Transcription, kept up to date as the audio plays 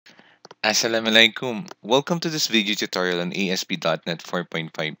Assalamualaikum. Welcome to this video tutorial on ASP.NET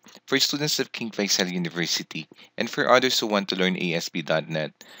 4.5 for students of King Faisal University and for others who want to learn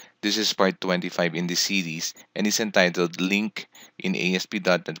ASP.NET. This is part 25 in this series and is entitled LINQ in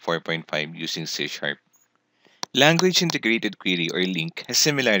ASP.NET 4.5 using C Sharp. Language Integrated Query or LINQ has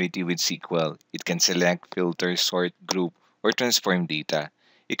similarity with SQL. It can select, filter, sort, group, or transform data.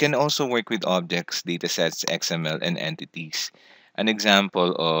 It can also work with objects, datasets, XML, and entities. An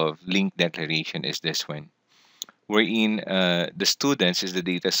example of LINQ declaration is this one, wherein the students is the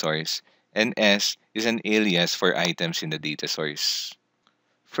data source and S is an alias for items in the data source.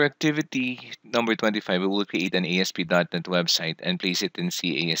 For activity number 25, we will create an ASP.NET website and place it in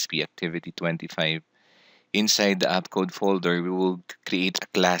CASP activity 25. Inside the app code folder, we will create a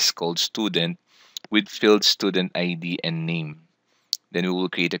class called student with field student ID and name. Then we will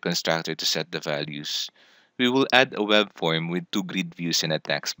create a constructor to set the values. We will add a web form with two grid views and a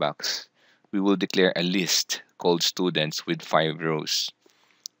text box. We will declare a list called students with 5 rows.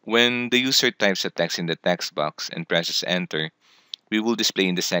 When the user types a text in the text box and presses enter, we will display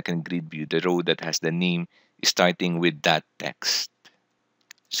in the second grid view the row that has the name starting with that text.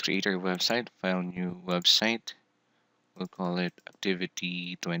 Let's create our website, file new website. We'll call it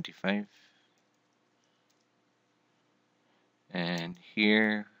activity 25. And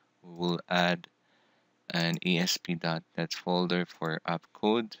here we will add an ASP.NET folder for app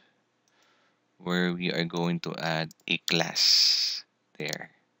code where we are going to add a class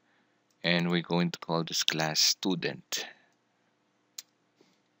there. And we're going to call this class student.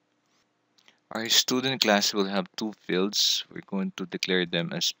 Our student class will have two fields. We're going to declare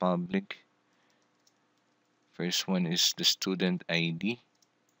them as public. First one is the student ID.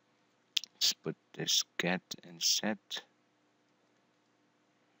 Let's put this get and set.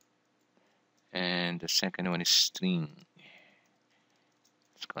 And the second one is string.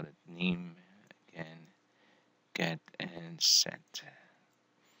 Let's call it name again, get and set.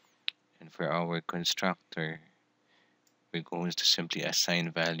 And for our constructor, we're going to simply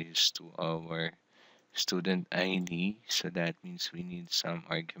assign values to our student ID. So that means we need some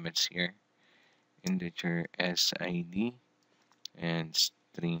arguments here. Integer SID and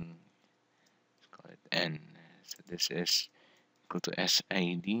string, let's call it N. So this is equal to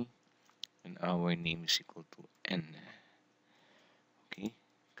SID and our name is equal to N. Okay,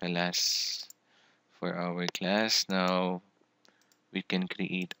 class. For our class, now we can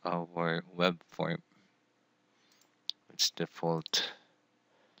create our web form. Let's default.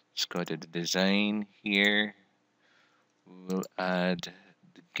 Let's go to the design here. We will add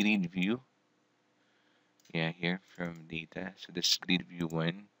the grid view. Yeah, here from data. So this grid view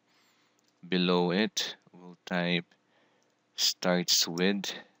 1. Below it, we'll type starts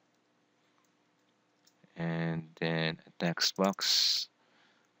with and then a text box.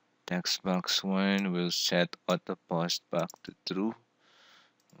 Text box 1 will set auto post back to true.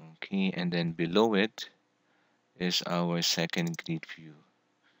 Okay, and then below it is our second grid view.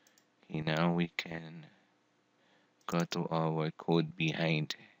 Okay, now we can go to our code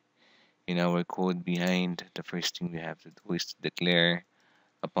behind. In our code behind, the first thing we have to do is to declare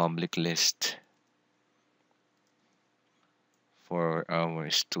a public list for our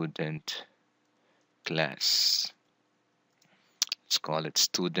student class. Let's call it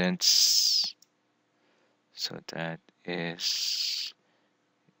students. So that is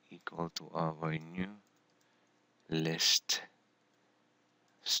equal to our new list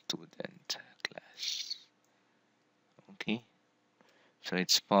student class. Okay, so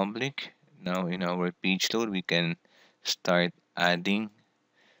it's public. Now in our page load, we can start adding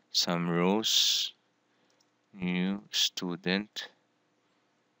some rows. New student.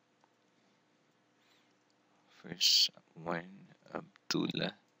 First one,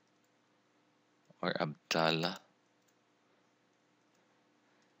 Abdullah or Abdallah.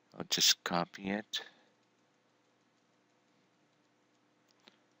 I'll just copy it.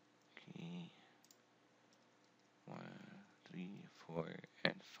 Okay. 1, 3, 4,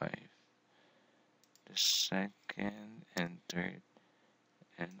 and 5. The second and third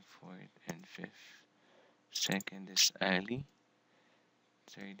and fourth and fifth. Second is Ali.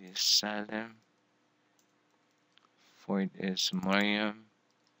 Third is Salem. Fourth is Mariam.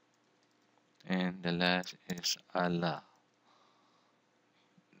 And the last is Allah.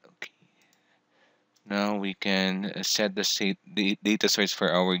 Okay. Now we can set the data source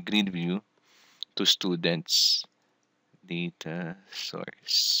for our grid view to students. Data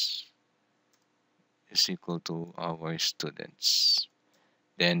source is equal to our students.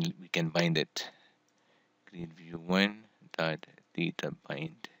 Then we can bind it. Grid view 1 dot data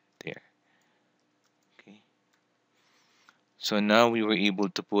bind there. Okay. So now we were able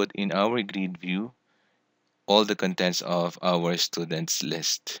to put in our grid view all the contents of our students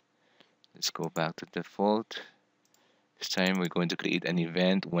list. Let's go back to default. This time we're going to create an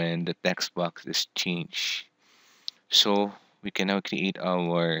event when the text box is changed. So we can now create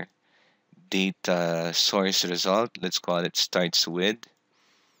our data source result. Let's call it starts with.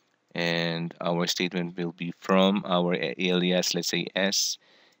 And our statement will be from our alias, let's say S,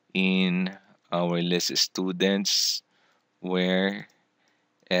 in our list students, where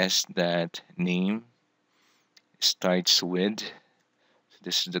S that name starts with.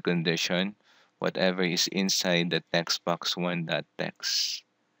 This is the condition. Whatever is inside the text box one dot text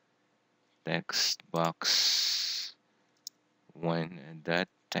box one dot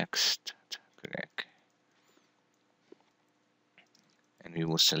text, correct. And we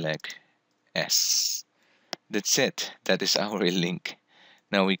will select S. That's it. That is our link.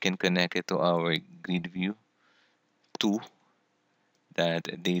 Now we can connect it to our grid view to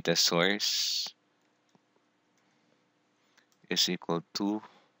that data source is equal to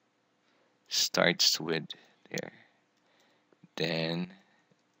starts with there. Then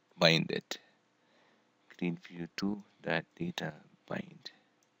bind it. Grid view to that data bind.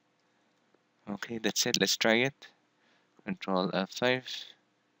 Okay, that's it. Let's try it. Control F5.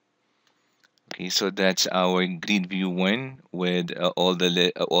 Okay, so that's our grid view one with all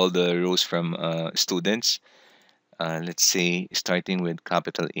the rows from students. Let's say starting with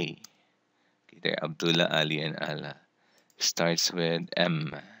capital A. Okay, there, Abdullah, Ali, and Ala. Starts with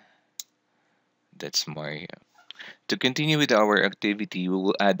M. That's Mario. To continue with our activity, we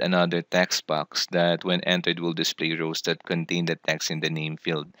will add another text box that, when entered, will display rows that contain the text in the name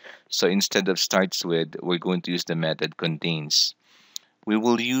field. So instead of starts with, we're going to use the method contains. We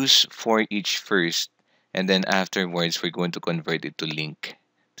will use for each first, and then afterwards, we're going to convert it to LINQ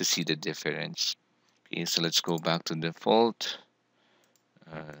to see the difference. Okay, so let's go back to default.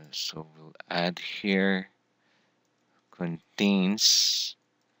 So we'll add here contains,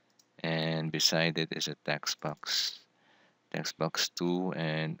 and beside it is a text box. Text box 2,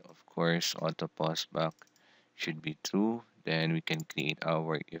 and of course auto pause back should be true. Then we can create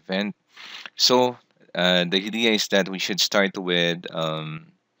our event. So the idea is that we should start with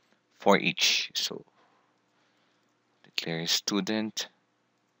for each. So declare student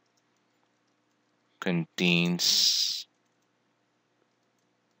contains,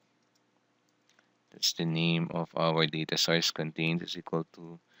 that's the name of our data source, contains is equal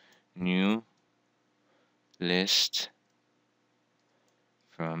to new list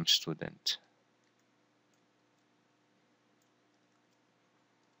from student.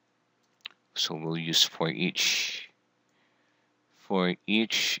 So we'll use for each. For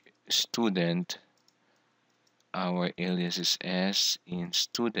each student, our alias is S in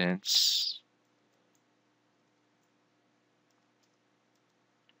students.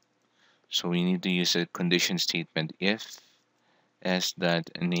 So we need to use a condition statement if S that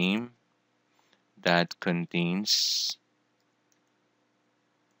name that contains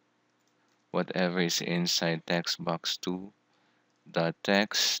whatever is inside text box 2 dot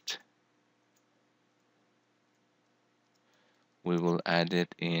text, we will add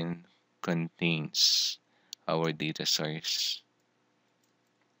it in contains our data source.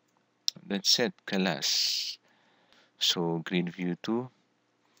 That's it, class. So grid view 2,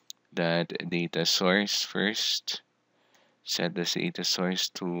 that data source first, set the data source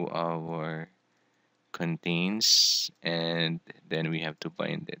to our contains, and then we have to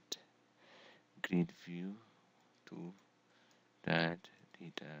bind it. Grid view to that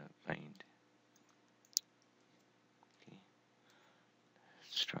data bind. Okay,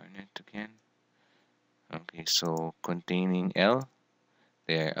 let's run it again. Okay, so containing L,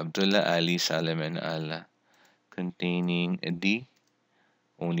 there, Abdullah, Ali, Salim, and Allah. Containing D,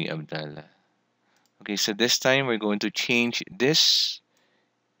 only Abdullah. Okay, so this time we're going to change this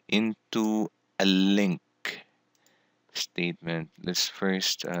into a LINQ statement. Let's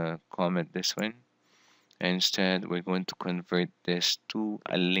first comment this one. Instead, we're going to convert this to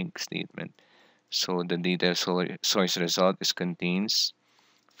a LINQ statement. So the data source result is contains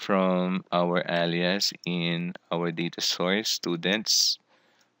from our alias in our data source students,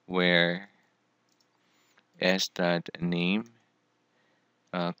 where S that name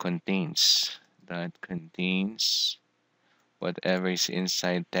contains whatever is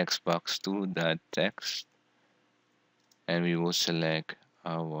inside text box 2 dot text, and we will select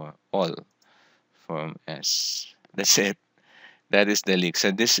our all from S. That's it. That is the leak.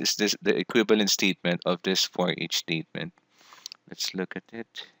 So this is the equivalent statement of this for each statement. Let's look at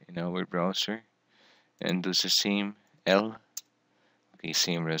it in our browser and do the same L. Okay,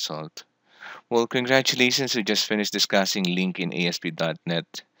 same result. Well, congratulations, we just finished discussing LINQ in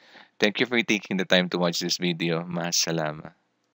ASP.NET. Thank you for taking the time to watch this video. Maas salama.